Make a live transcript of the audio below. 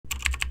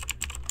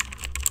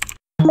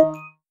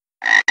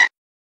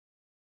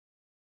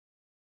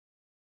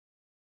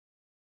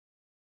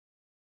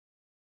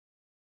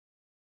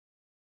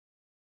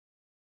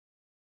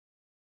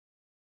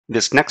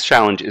This next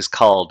challenge is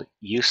called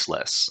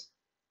Useless.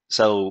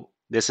 So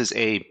this is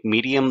a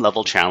medium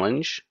level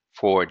challenge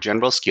for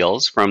general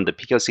skills from the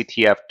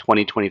picoCTF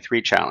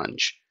 2023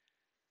 challenge.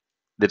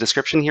 The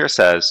description here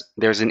says,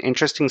 there's an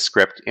interesting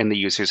script in the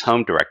user's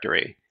home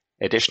directory.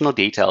 Additional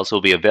details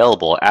will be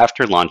available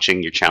after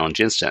launching your challenge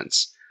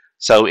instance.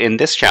 So in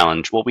this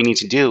challenge, what we need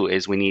to do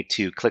is we need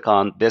to click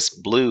on this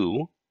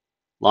blue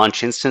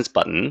Launch Instance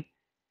button,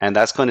 and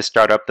that's going to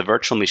start up the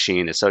virtual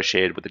machine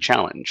associated with the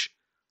challenge.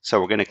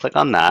 So we're going to click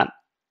on that,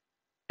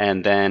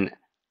 and then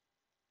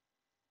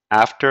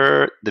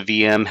after the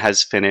VM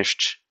has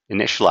finished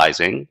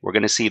initializing, we're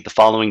going to see the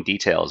following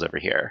details over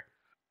here.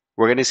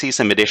 We're going to see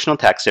some additional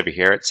text over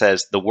here. It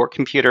says the work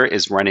computer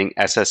is running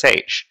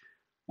SSH.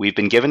 We've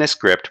been given a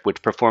script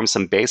which performs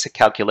some basic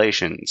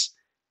calculations.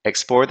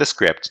 Explore the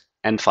script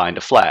and find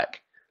a flag.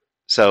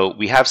 So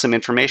we have some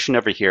information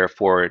over here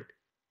for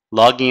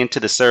logging into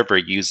the server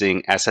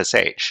using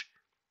SSH.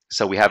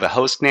 So we have a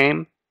host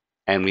name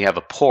and we have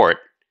a port,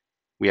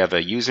 we have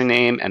a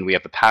username, and we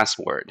have a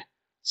password.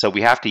 So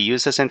we have to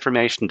use this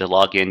information to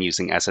log in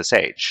using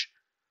SSH.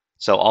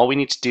 So all we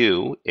need to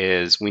do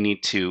is we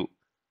need to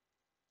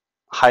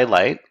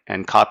highlight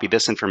and copy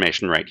this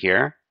information right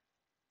here.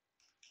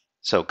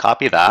 So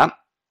copy that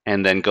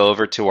and then go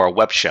over to our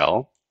web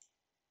shell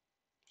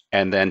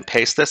and then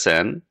paste this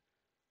in.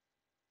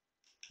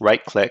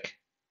 Right click,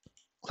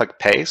 click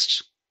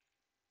paste.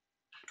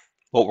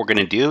 What we're going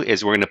to do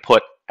is we're going to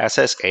put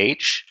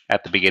SSH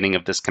at the beginning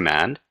of this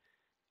command,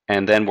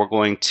 and then we're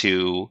going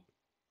to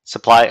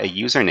supply a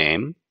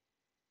username.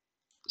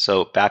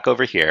 So back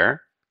over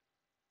here,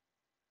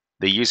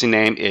 the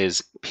username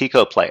is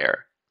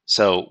picoplayer.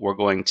 So we're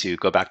going to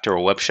go back to our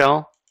web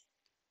shell.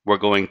 We're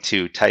going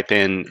to type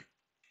in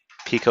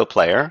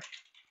picoplayer,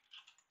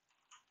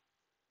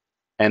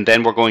 and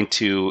then we're going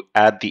to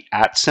add the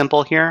 @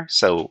 symbol here.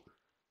 So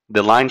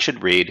the line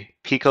should read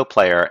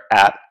picoplayer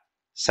at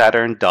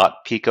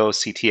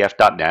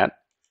saturn.picoctf.net,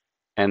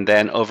 and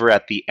then over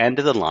at the end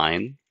of the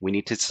line, we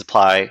need to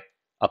supply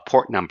a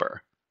port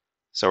number.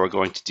 So we're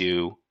going to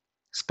do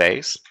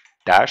space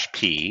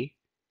 -p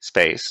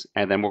space,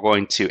 and then we're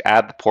going to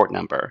add the port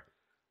number.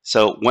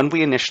 So when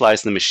we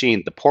initialize the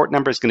machine, the port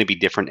number is going to be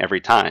different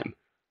every time.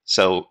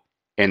 So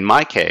in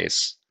my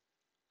case,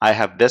 I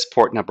have this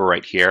port number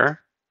right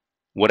here.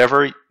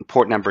 Whatever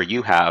port number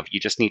you have,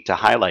 you just need to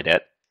highlight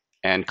it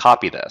and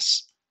copy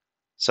this.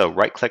 So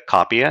right click,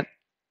 copy it,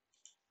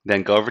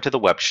 then go over to the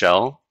web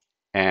shell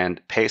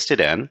and paste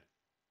it in,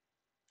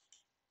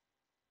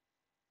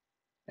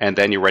 and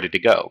then you're ready to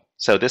go.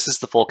 So this is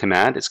the full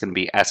command. It's going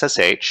to be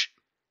SSH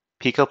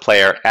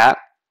picoplayer at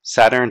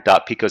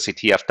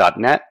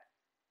saturn.picoctf.net,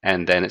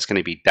 and then it's going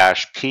to be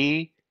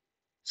 -p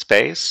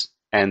space,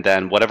 and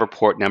then whatever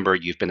port number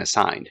you've been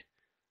assigned.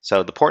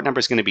 So the port number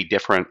is going to be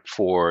different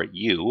for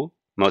you,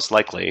 most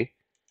likely.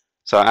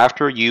 So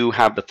after you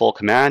have the full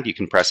command, you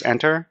can press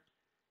enter,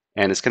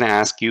 and it's going to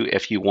ask you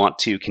if you want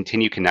to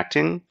continue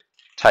connecting.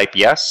 Type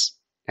yes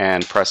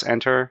and press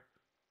enter,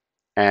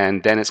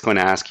 and then it's going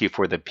to ask you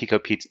for the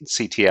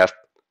picoCTF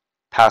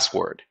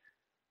password.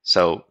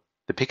 So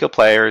the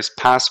picoplayer's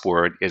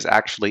password is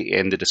actually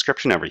in the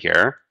description over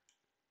here,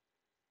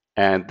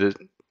 and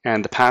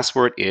the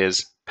password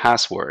is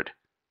password.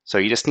 So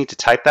you just need to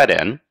type that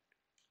in.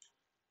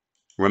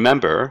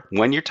 Remember,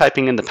 when you're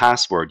typing in the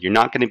password, you're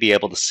not going to be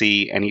able to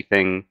see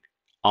anything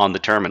on the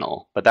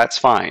terminal, but that's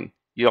fine.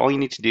 All you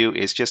need to do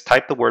is just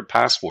type the word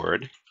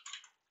password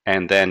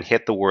and then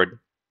hit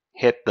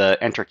the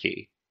enter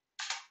key.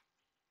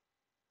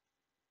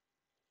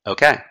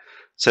 Okay,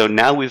 so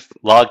now we've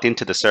logged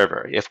into the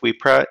server. If we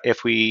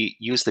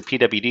use the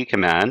pwd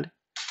command,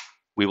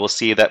 we will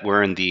see that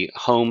we're in the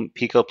home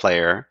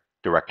picoplayer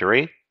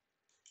directory.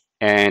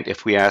 And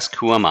if we ask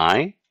who am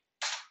I,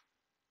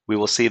 we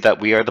will see that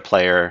we are the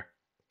player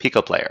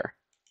picoplayer.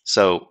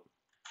 So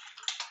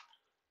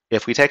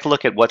if we take a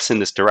look at what's in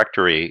this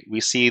directory,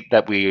 we see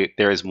that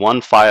there is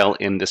one file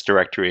in this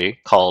directory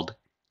called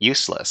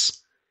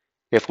useless.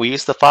 If we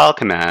use the file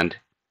command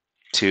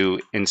to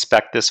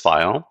inspect this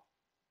file,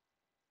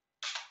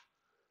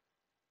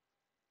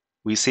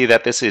 we see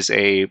that this is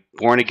a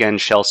born-again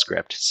shell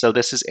script. So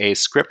this is a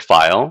script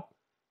file,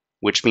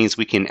 which means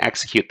we can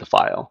execute the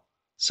file.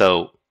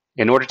 So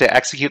in order to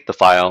execute the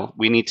file,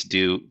 we need to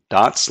do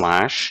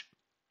 //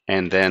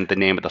 and then the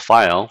name of the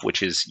file,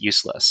 which is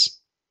useless.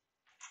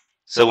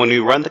 So when we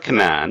run the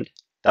command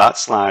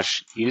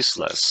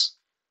 /useless,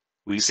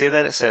 we see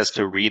that it says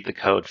to read the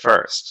code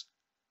first.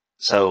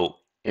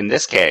 So in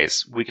this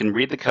case, we can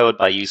read the code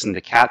by using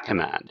the cat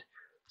command.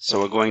 So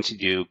we're going to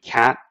do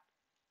cat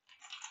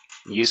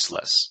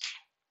useless.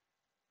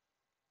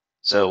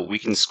 So we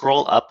can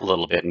scroll up a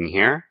little bit in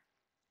here,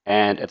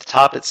 and at the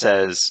top it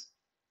says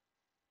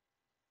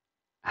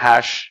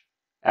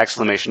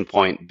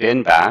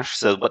 #bin bash.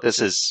 So what this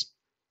is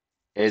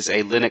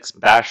a Linux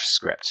bash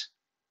script.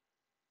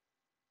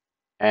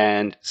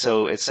 And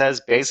so it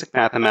says basic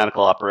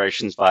mathematical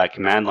operations via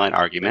command line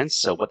arguments.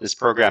 So what this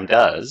program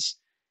does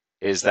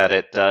is that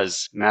it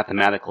does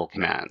mathematical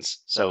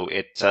commands. So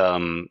it's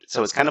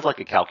kind of like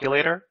a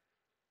calculator.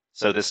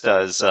 So this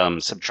does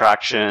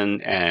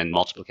subtraction and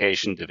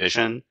multiplication,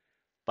 division.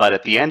 But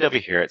at the end over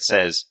here, it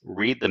says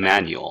read the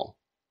manual.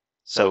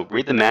 So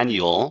read the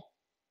manual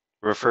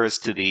refers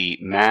to the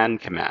man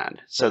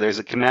command. So there's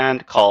a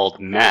command called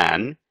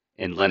man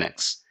in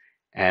Linux.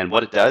 And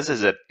what it does is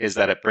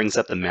that it brings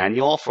up the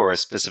manual for a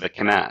specific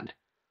command.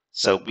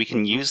 So we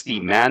can use the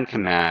man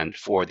command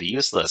for the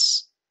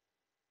useless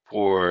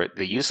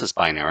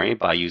binary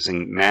by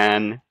using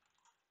man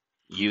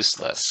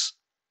useless.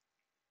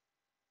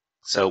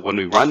 So when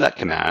we run that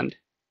command,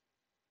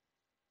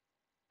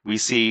 we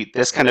see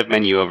this kind of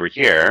menu over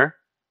here,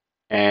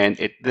 and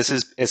this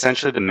is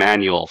essentially the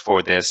manual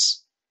for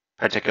this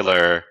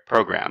particular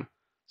program.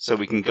 So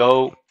we can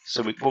go.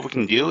 What we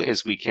can do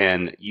is we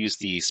can use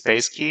the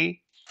space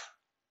key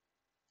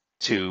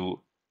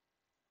to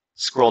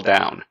scroll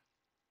down.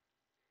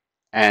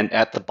 And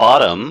at the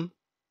bottom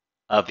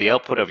of the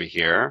output over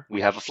here, we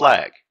have a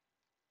flag.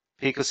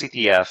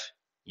 picoCTF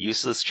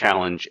useless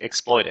challenge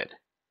exploited.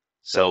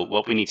 So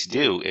what we need to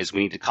do is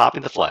we need to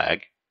copy the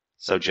flag.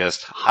 So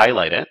just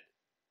highlight it.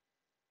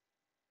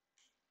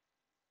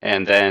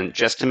 And then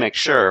just to make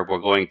sure, we're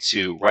going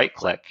to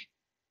right-click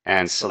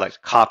and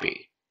select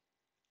copy.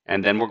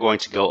 And then we're going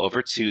to go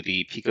over to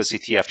the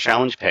picoCTF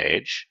challenge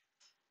page.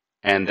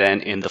 And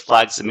then in the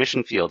flag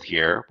submission field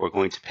here, we're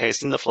going to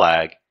paste in the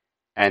flag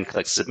and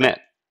click submit.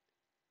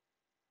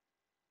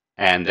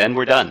 And then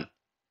we're done.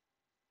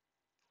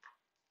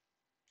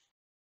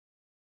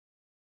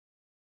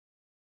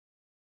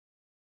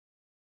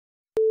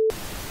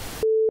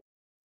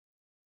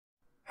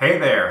 Hey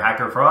there,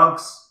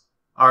 HackerFrogs!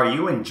 Are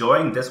you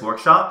enjoying this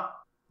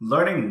workshop?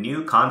 Learning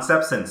new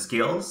concepts and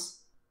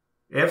skills?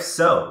 If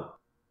so,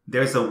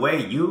 there's a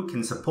way you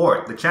can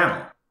support the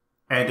channel,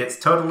 and it's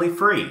totally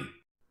free.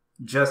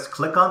 Just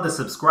click on the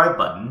subscribe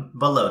button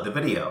below the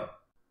video.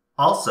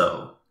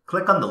 Also,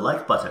 click on the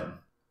like button.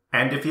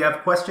 And if you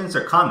have questions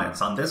or comments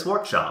on this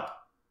workshop,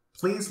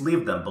 please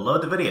leave them below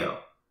the video.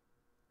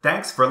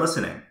 Thanks for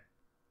listening.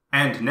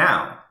 And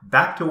now,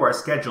 back to our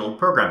scheduled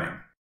programming.